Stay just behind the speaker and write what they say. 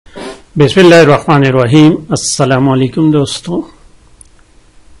बिस्मिल्लाहिर्रहमानिर्रहीम। अस्सलामुअलैकुम दोस्तों,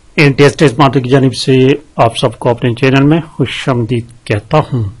 टेस्ट मार्ट की जानिब से आप सबको अपने चैनल में खुशामदीद कहता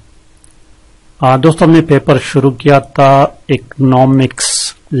हूँ। दोस्तों, हमने पेपर शुरू किया था इकोनॉमिक्स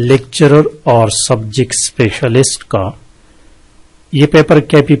लेक्चरर और सब्जेक्ट स्पेशलिस्ट का। ये paper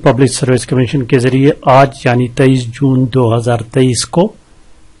KP public service commission के जरिए आज यानी 23 जून 2023 को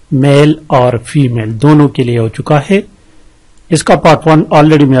मेल और फीमेल दोनों के लिए हो चुका है। इसका पार्ट 1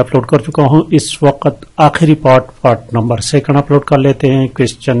 ऑलरेडी मैं अपलोड कर चुका हूं। इस वक्त आखिरी पार्ट नंबर 2 अपलोड कर लेते हैं।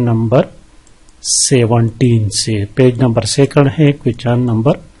 क्वेश्चन नंबर 17 से पेज नंबर 2 है, क्वेश्चन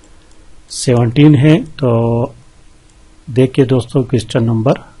नंबर 17 है। तो देखिए दोस्तों, क्वेश्चन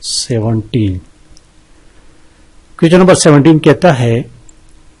नंबर 17। क्वेश्चन नंबर 17 कहता है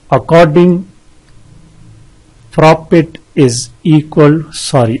according profit is equal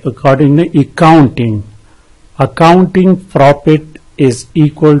accounting profit is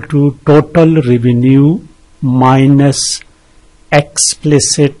equal to total revenue minus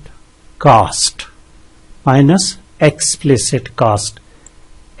explicit cost.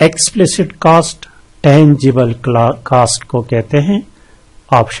 Explicit cost tangible cost को कहते हैं,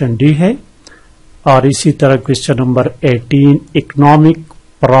 ऑप्शन डी है। और इसी तरह question number 18 economic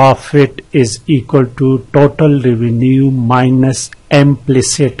profit is equal to total revenue minus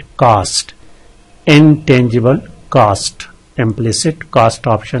implicit cast, intangible cost, implicit cost,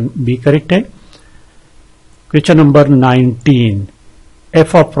 option B correct है। Question number 19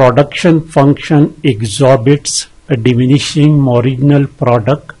 if a production function exhibits a diminishing marginal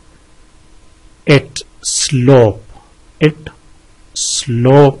product at slope,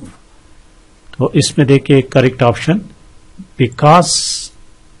 तो इसमें देखिए correct option because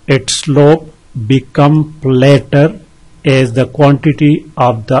its slope become flatter as the quantity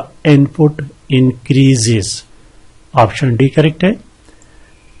of the input increases, option D correct है।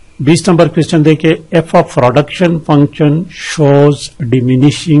 20 number question देखिए F of production function shows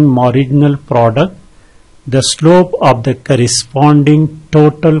diminishing marginal product, the slope of the corresponding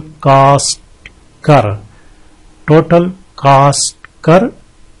total cast कर,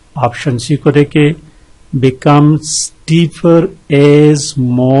 option C को देखिए become steeper as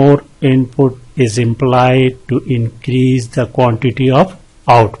more input is implied to increase the quantity of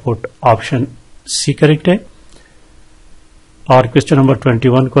output, option C correct है। और question number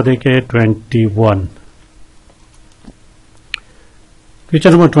 21 को देखें। 21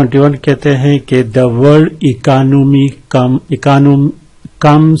 question number 21 कहते हैं कि the word economy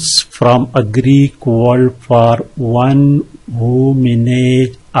comes from a Greek word for one who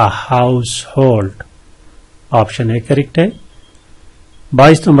manage a household, option A correct है।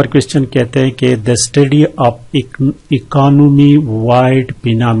 22 number question कहते हैं कि the study of economy wide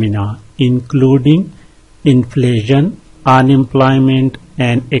phenomena including inflation, unemployment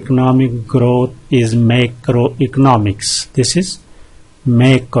and economic growth is macro economics, this is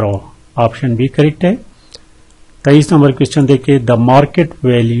macro, option B correct है। 23 number question देखिए the market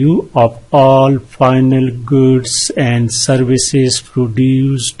value of all final goods and services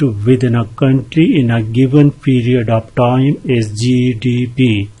produced with in a country in a given period of time is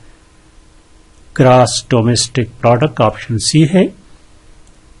GDP, gross domestic product, option C है।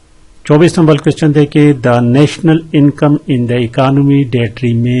 24 number question देखिए the national income in the economy date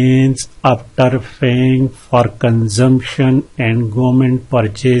remains after paying for consumption and government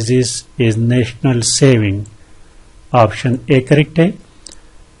purchases is national saving, option A correct है।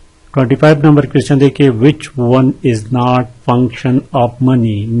 25 number question देखिए which one is not function of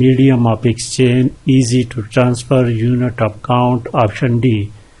money, medium of exchange, easy to transfer, unit of count, option D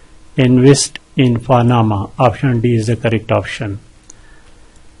invest in Panama, option D is the correct option.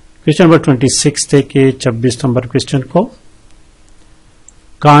 Question number 26 देखिए 26 number question को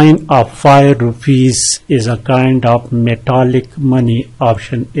kind of 5 rupees is a kind of metallic money,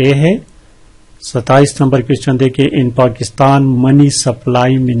 option A है। 27 number question देखिए इन Pakistan money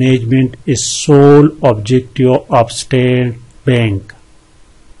supply management is soul objective of state bank,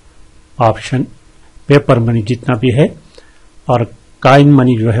 option paper money जितना भी है और Kine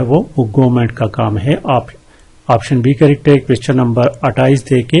money जो है वो गवर्नमेंट का काम है, ऑप्शन बी करेक्ट है। क्वेश्चन नंबर 28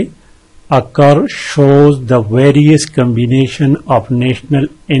 देखिए a curve shows the various combination of national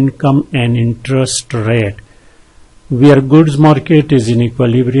income and interest rate where goods market is in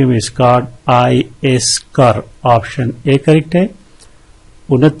equilibrium is called IS curve, option A correct है।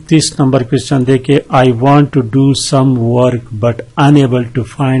 29 number question देखिए I want to do some work but unable to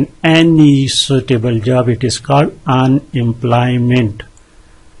find any suitable job, it is called unemployment,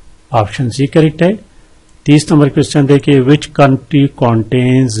 option C correct है। 30 number question देखिए which country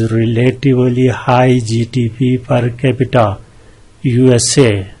contains relatively high GDP per capita,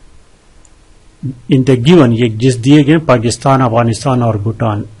 USA, in the given, ये जिस दिए गए पाकिस्तान, अफगानिस्तान और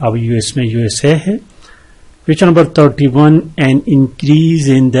भूटान, अब US में USA है। Question number 31, an increase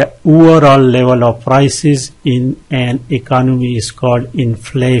in the overall level of prices in an economy is called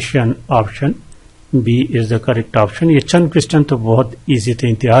inflation. Option B is the correct option. ये चंद question तो बहुत इजी थे,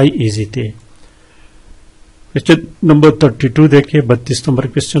 इंतहाई इजी थे। क्वेश्चन नंबर 32 देखिए, 32 नंबर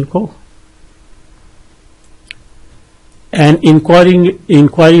क्वेश्चन को, an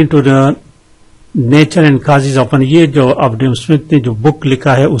inquiry into the nature and causes of, ये जो एडम स्मिथ ने जो बुक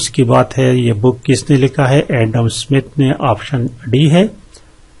लिखा है उसकी बात है। ये बुक किसने लिखा है? एडम स्मिथ ने। ऑप्शन डी है।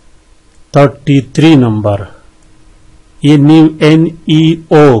 33 नंबर, ये न्यू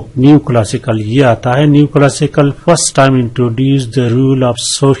NEO न्यू क्लासिकल, ये आता है। New classical first time introduce the rule of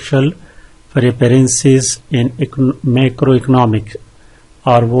social preferences in macro economics,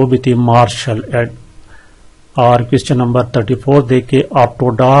 और वो भी थी मार्शल एड। और क्वेश्चन नंबर 34 देखे,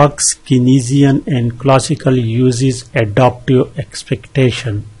 Orthodox, Keynesian and classical uses adaptive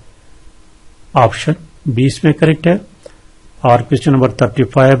expectation. Option 20 में करेक्ट है। और question number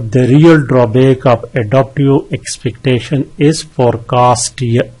 35, the real drawback of adaptive expectation is forecast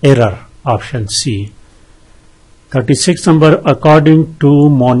error. Option C. 36 number, according to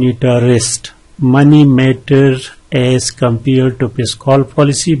मॉनिटरिस्ट, money matters as compared to fiscal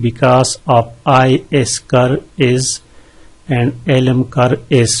policy because of IS curve is and LM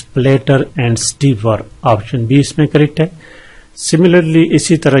curve is flatter and steeper. Option B इसमें correct है। Similarly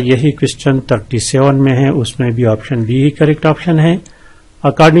इसी तरह यही question 37 में है, उसमें भी option B ही correct option है।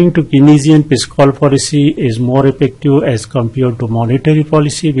 According to Keynesian fiscal policy is more effective as compare to monetary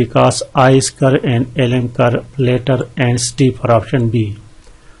policy because IS curve and LM curve flatter and steeper. Option B.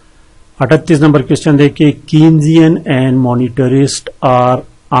 38 number question देखिए, कीनजियन and मॉनिटरिस्ट are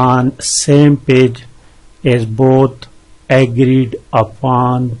on same page as both agreed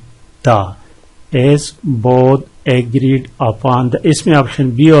upon the, इसमें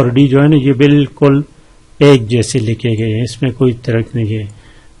option B और D जो है ना, ये बिल्कुल एक जैसे लिखे गए हैं, इसमें कोई तरक नहीं है,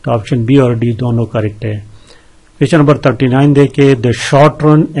 तो ऑप्शन बी और डी दोनों करेक्ट है। क्वेश्चन नंबर 39 देखिए, the short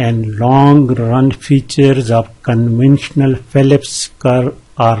run and long run features of conventional Phillips curve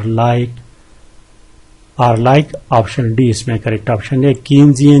are like option D इसमें करेक्ट ऑप्शन है।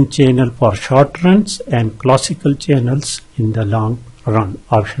 कीनजियन channel for short runs and classical channels in the long run.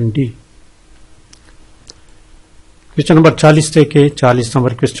 Option D. Question number 40 देखे, 40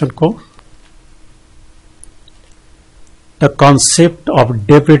 number question को, the concept of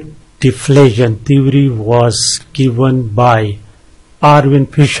debit deflation theory was given by Arvin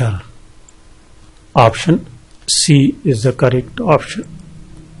Fisher. Option C is the correct option.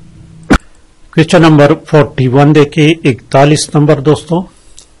 Question number 41 देखिए, 41 number दोस्तों,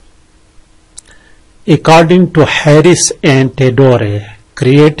 according to Harris and टेडोरे,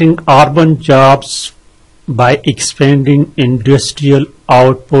 creating urban jobs bye expanding industrial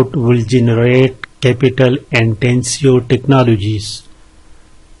output will generate capital intensive technologies.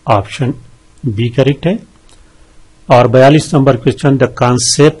 Option B correct है। और 42 number question, the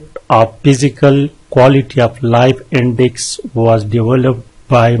concept of physical quality of life index was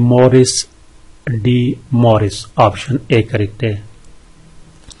developed by Morris D Morris. Option A correct है।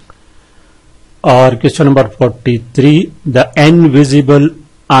 और question number 43, the invisible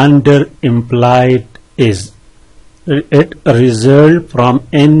under implied is it result from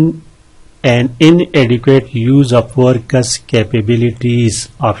N इनएडिक्वेट use of workers capabilities.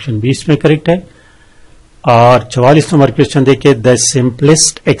 Option B इसमें correct है। और 44 number question देखिए, the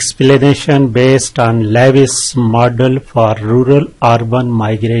simplest explanation based on Levi's model for rural urban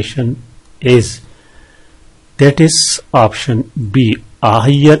migration is, that is option B, a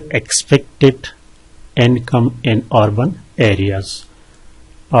higher expected income in urban areas.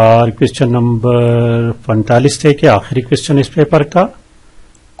 और question number 45 थे कि आखिरी question इस paper का,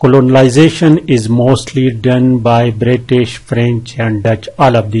 colonization is mostly done by British, French and Dutch.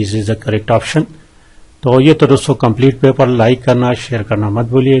 all of these is the correct option. तो ये तो दोस्तों कंप्लीट पेपर, लाइक करना शेयर करना मत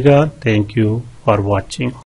भूलिएगा। Thank you for watching.